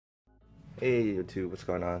Hey YouTube, what's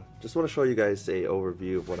going on? Just want to show you guys a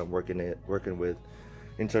overview of what I'm working with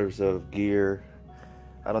in terms of gear.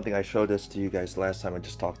 I don't think I showed this to you guys last time. I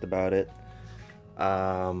just talked about it.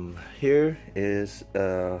 Here is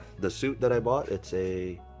the suit that I bought. It's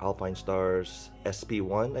a Alpinestars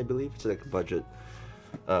SP1, I believe. It's like a budget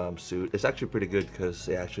suit. It's actually pretty good because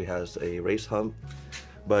it actually has a race hump,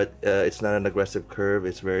 but it's not an aggressive curve.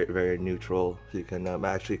 It's very neutral. You can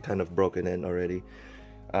actually kind of broken in already.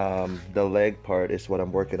 The leg part is what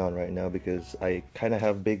I'm working on right now because I kind of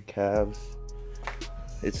have big calves.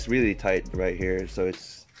 It's really tight right here, so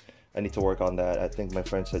I need to work on that. I think my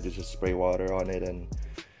friend said you just spray water on it and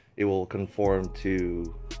it will conform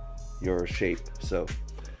to your shape. So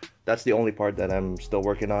that's the only part that I'm still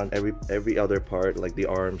working on. Every other part, like the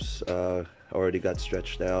arms, already got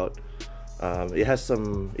stretched out. It has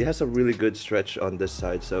a really good stretch on this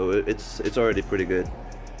side, so it's already pretty good.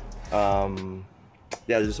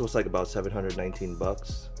 Yeah, this was like about 719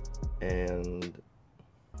 bucks, and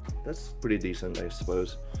that's pretty decent, I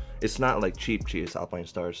suppose. It's not like cheap, it's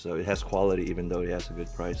Alpinestars, so it has quality even though it has a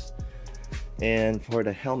good price. And for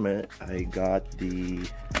the helmet, I got the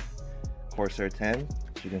Corsair 10,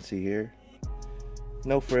 as you can see here.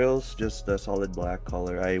 No frills, just a solid black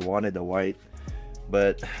color. I wanted the white,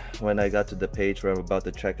 but when I got to the page where I'm about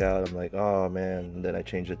to check out, I'm like, oh man, and then I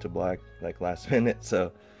changed it to black like last minute,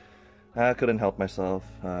 so I couldn't help myself.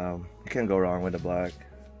 You can't go wrong with the black.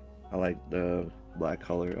 I like the black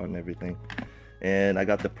color on everything. And I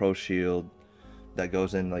got the Pro Shield that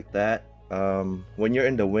goes in like that. When you're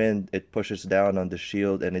in the wind, it pushes down on the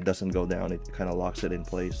shield and it doesn't go down. It kind of locks it in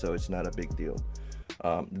place, so it's not a big deal.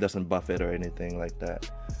 It doesn't buff it or anything like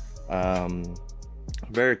that.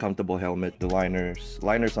 Very comfortable helmet. The liners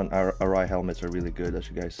on Arai helmets are really good. As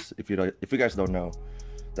you guys, if you guys don't know,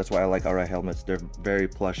 that's why I like Arai helmets. They're very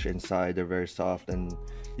plush inside, they're very soft, and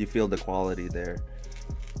you feel the quality there.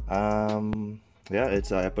 Yeah,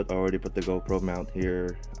 I already put the GoPro mount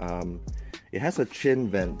here. It has a chin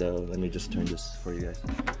vent though. Let me just turn this for you guys.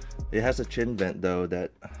 It has a chin vent though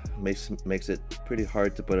that makes it pretty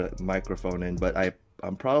hard to put a microphone in, but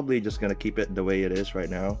I'm probably just gonna keep it the way it is right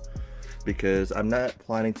now, because I'm not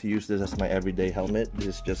planning to use this as my everyday helmet. This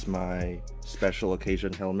is just my special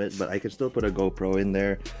occasion helmet, but I can still put a GoPro in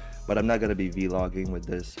there. But I'm not gonna be vlogging with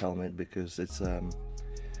this helmet because it's a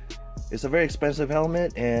very expensive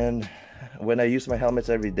helmet, and when I use my helmets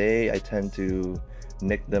every day, I tend to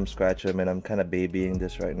nick them, scratch them, and I'm kind of babying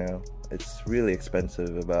this right now. It's really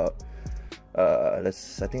expensive. About I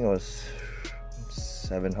think it was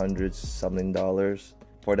 $700 something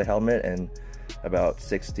for the helmet, and about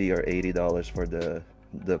 $60 or $80 for the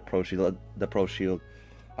Pro Shield.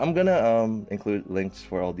 I'm gonna include links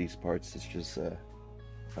for all these parts. It's just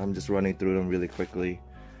I'm just running through them really quickly.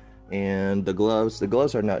 And the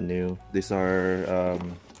gloves are not new. These are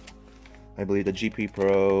I believe the GP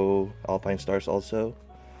Pro Alpinestars also.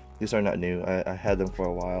 These are not new. I had them for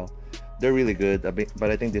a while. They're really good, but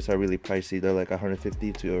I think these are really pricey. They're like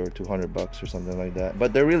 150 or 200 bucks or something like that.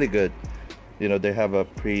 But they're really good. You know, they have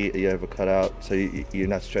you have a cutout, so you're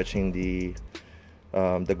not stretching the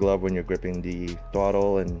glove when you're gripping the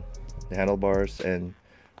throttle and the handlebars, and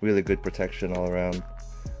really good protection all around.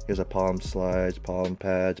 Here's a palm slides, palm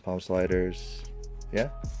pads, palm sliders. Yeah,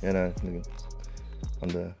 and on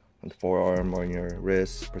the forearm or on your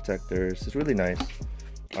wrist protectors. It's really nice.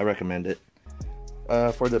 I recommend it.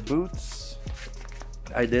 For the boots,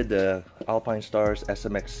 I did the Alpinestars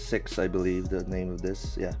SMX6, I believe the name of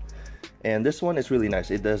this. Yeah. And this one is really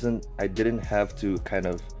nice. I didn't have to kind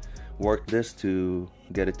of work this to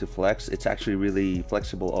get it to flex. It's actually really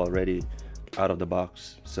flexible already out of the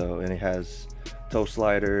box. So, and it has toe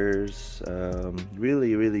sliders.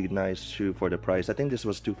 Really nice shoe for the price. I think this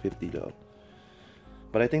was $250 though.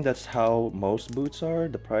 But I think that's how most boots are,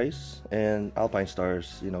 the price. And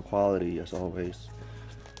Alpinestars, you know, quality as always.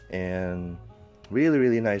 And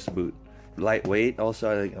really nice boot. Lightweight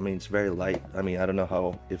also. I mean, it's very light. I mean, I don't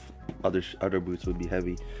know if other boots would be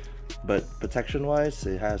heavy, but protection wise,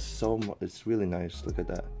 it has so much. It's really nice. Look at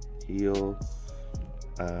that heel,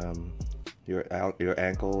 your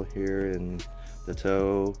ankle here and the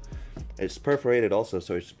toe. It's perforated also,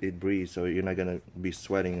 so it breathes, so you're not gonna be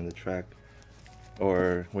sweating in the track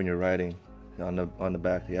or when you're riding. On the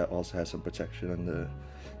back, yeah, also has some protection on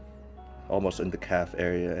almost in the calf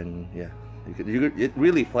area, and yeah, it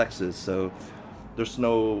really flexes, so there's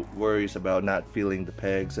no worries about not feeling the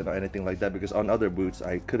pegs and anything like that, because on other boots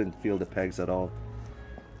I couldn't feel the pegs at all.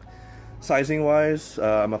 Sizing wise,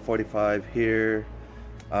 I'm a 45 here,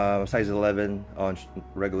 size 11 on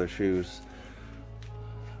regular shoes.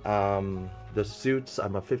 The suits,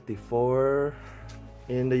 I'm a 54.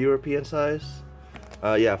 in the European size.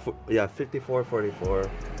 Yeah, 54, 44.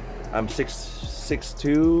 I'm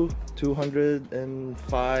 6'2",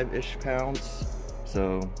 205-ish pounds.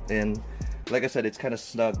 So, and like I said, it's kind of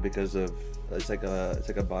snug because of it's like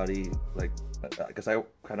a body, like, because I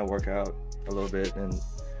kind of work out a little bit, and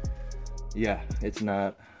yeah, it's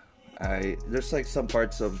not. There's like some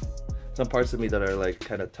parts of me that are like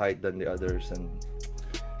kind of tight than the others,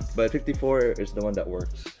 but 54 is the one that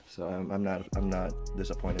works. So I'm not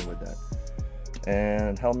disappointed with that.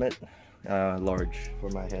 And helmet, large for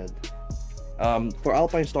my head. For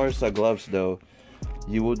Alpinestars gloves though,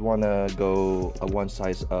 you would want to go one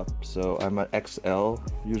size up. So I'm an XL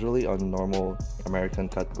usually on normal American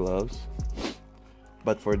cut gloves,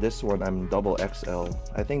 but for this one I'm double XL.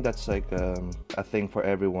 I think that's like a thing for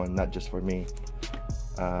everyone, not just for me.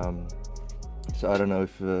 So I don't know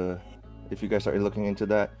if you guys are looking into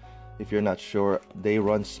that. If you're not sure, they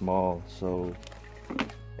run small. So,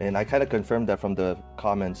 and I kind of confirmed that from the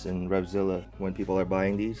comments in Revzilla when people are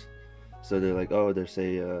buying these. So they're like, oh, they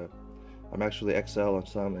say I'm actually XL on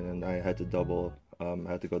some, and then I had to go double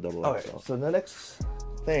XL. So the next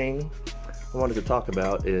thing I wanted to talk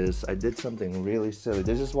about is I did something really silly.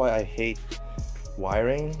 This is why I hate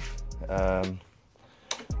wiring,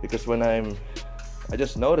 because I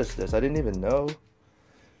just noticed this. I didn't even know.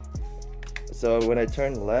 So when I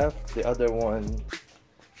turn left, the other one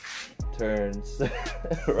turns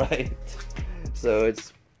right. So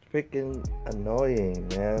it's freaking annoying,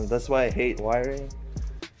 man. That's why I hate wiring.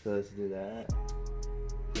 So let's do that.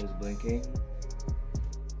 It's blinking.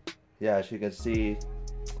 Yeah, as you can see.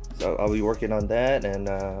 So I'll be working on that, and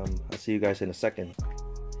I'll see you guys in a second.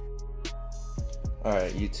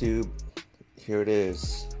 Alright, YouTube, here it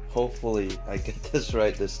is. Hopefully I get this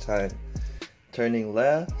right this time. Turning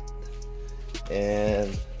left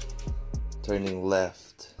and turning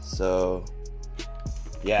left. So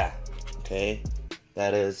yeah, okay,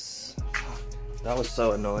 that was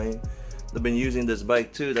so annoying. I've been using this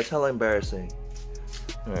bike too. That's hella embarrassing.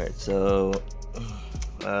 Alright, so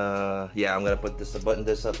yeah, I'm gonna button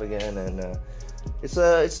this up again, and it's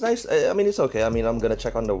nice. I mean, it's okay. I mean, I'm gonna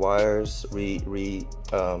check on the wires, what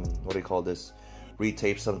do you call this,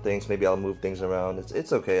 retape some things. Maybe I'll move things around.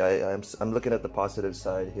 It's okay. I'm looking at the positive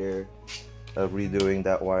side here of redoing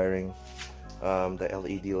that wiring. The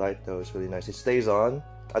LED light though is really nice. It stays on.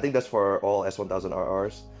 I think that's for all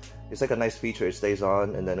S1000RRs. It's like a nice feature. It stays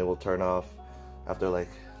on and then it will turn off after, like,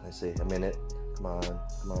 let's say a minute. Come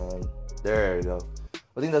on. There you go.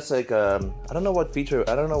 I think that's like I don't know what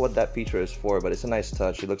that feature is for, but it's a nice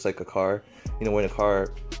touch. It looks like a car. You know, when a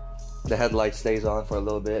car, the headlight stays on for a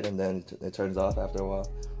little bit and then it turns off after a while.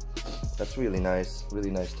 That's really nice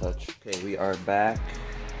touch. Okay, we are back.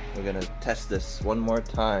 We're gonna test this one more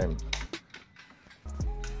time.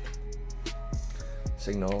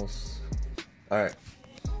 Signals. Alright.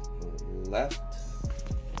 Left.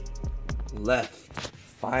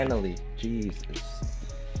 Finally. Jesus.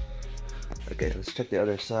 Okay, let's check the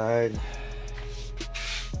other side.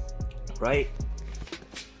 Right.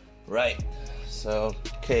 So,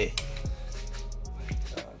 okay.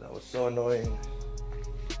 That was so annoying.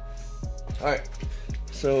 Alright.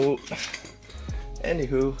 So,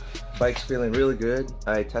 anywho, bike's feeling really good.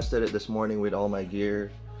 I tested it this morning with all my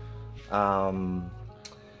gear.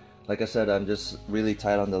 Like I said, I'm just really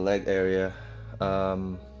tight on the leg area.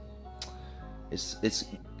 It's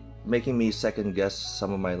making me second guess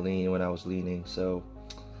some of my lean when I was leaning. So,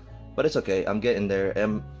 but it's okay. I'm getting there.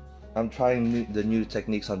 I'm trying the new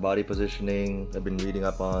techniques on body positioning. I've been reading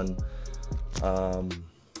up on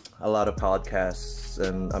a lot of podcasts,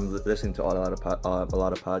 and I'm listening to a lot of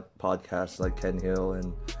podcasts like Ken Hill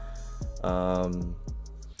and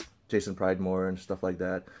Jason Pridemore and stuff like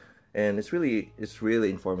that. And it's really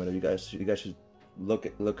informative. You guys should look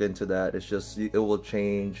into that. It's just, it will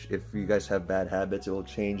change. If you guys have bad habits, it will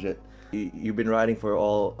change it. You've been riding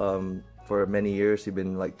for many years. You've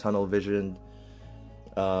been like tunnel visioned.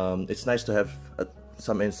 It's nice to have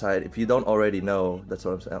some insight. If you don't already know, that's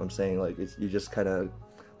what I'm saying. Like, you just kind of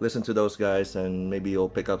listen to those guys, and maybe you'll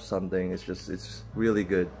pick up something. It's really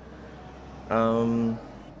good.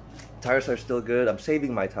 Tires are still good. I'm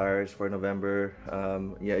saving my tires for November.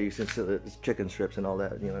 Yeah, you can see the chicken strips and all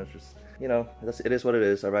that. You know, it's just, you know, it is what it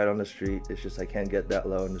is. I ride on the street. It's just I can't get that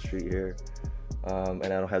low in the street here, and I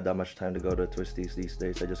don't have that much time to go to twisties these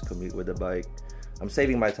days. I just commute with the bike. I'm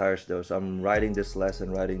saving my tires though, so I'm riding this less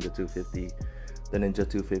and riding the 250, the Ninja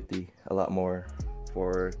 250, a lot more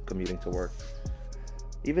for commuting to work.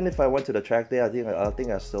 Even if I went to the track day, I think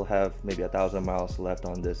I still have maybe 1,000 miles left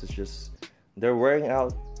on this. It's just, they're wearing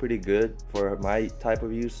out pretty good for my type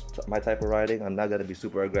of use, my type of riding. I'm not gonna be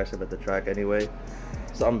super aggressive at the track anyway,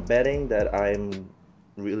 so I'm betting that I'm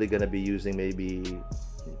really gonna be using maybe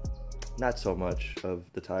not so much of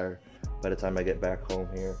the tire by the time I get back home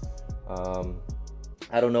here.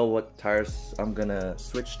 I don't know what tires I'm gonna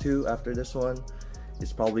switch to after this one.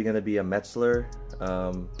 It's probably gonna be a Metzler,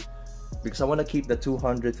 because I want to keep the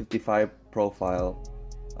 255 profile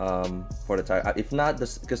for the tire. If not,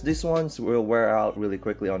 because these ones will wear out really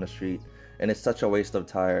quickly on the street, and it's such a waste of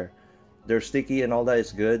tire. They're sticky and all that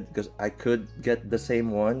is good, because I could get the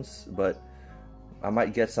same ones, but I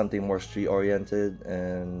might get something more street oriented.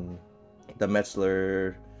 And the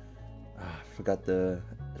Metzler, I forgot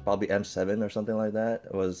probably M7 or something like that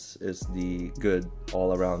is the good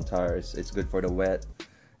all-around tires. It's good for the wet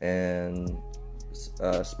and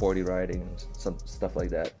sporty riding, some stuff like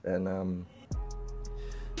that. And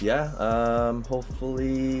yeah,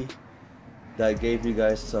 hopefully that gave you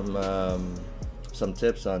guys some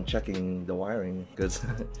tips on checking the wiring, because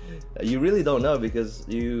you really don't know, because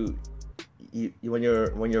you when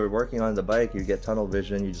you're working on the bike, you get tunnel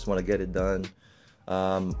vision, you just want to get it done.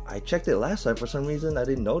 I checked it last time. For some reason I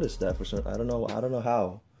didn't notice that. I don't know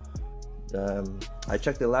how. I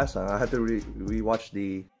checked it last time. I have to rewatch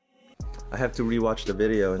the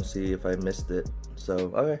video and see if I missed it. So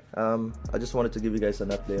okay, I just wanted to give you guys an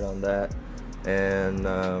update on that, and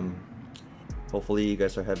hopefully you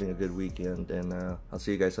guys are having a good weekend, and I'll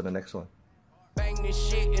see you guys on the next one. Bang this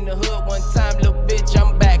shit in the hood one time, little bitch,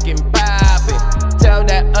 I'm back and poppin'. Tell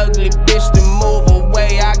that ugly bitch to move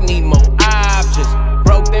away, I need more options.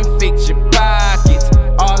 Broke then fix your body.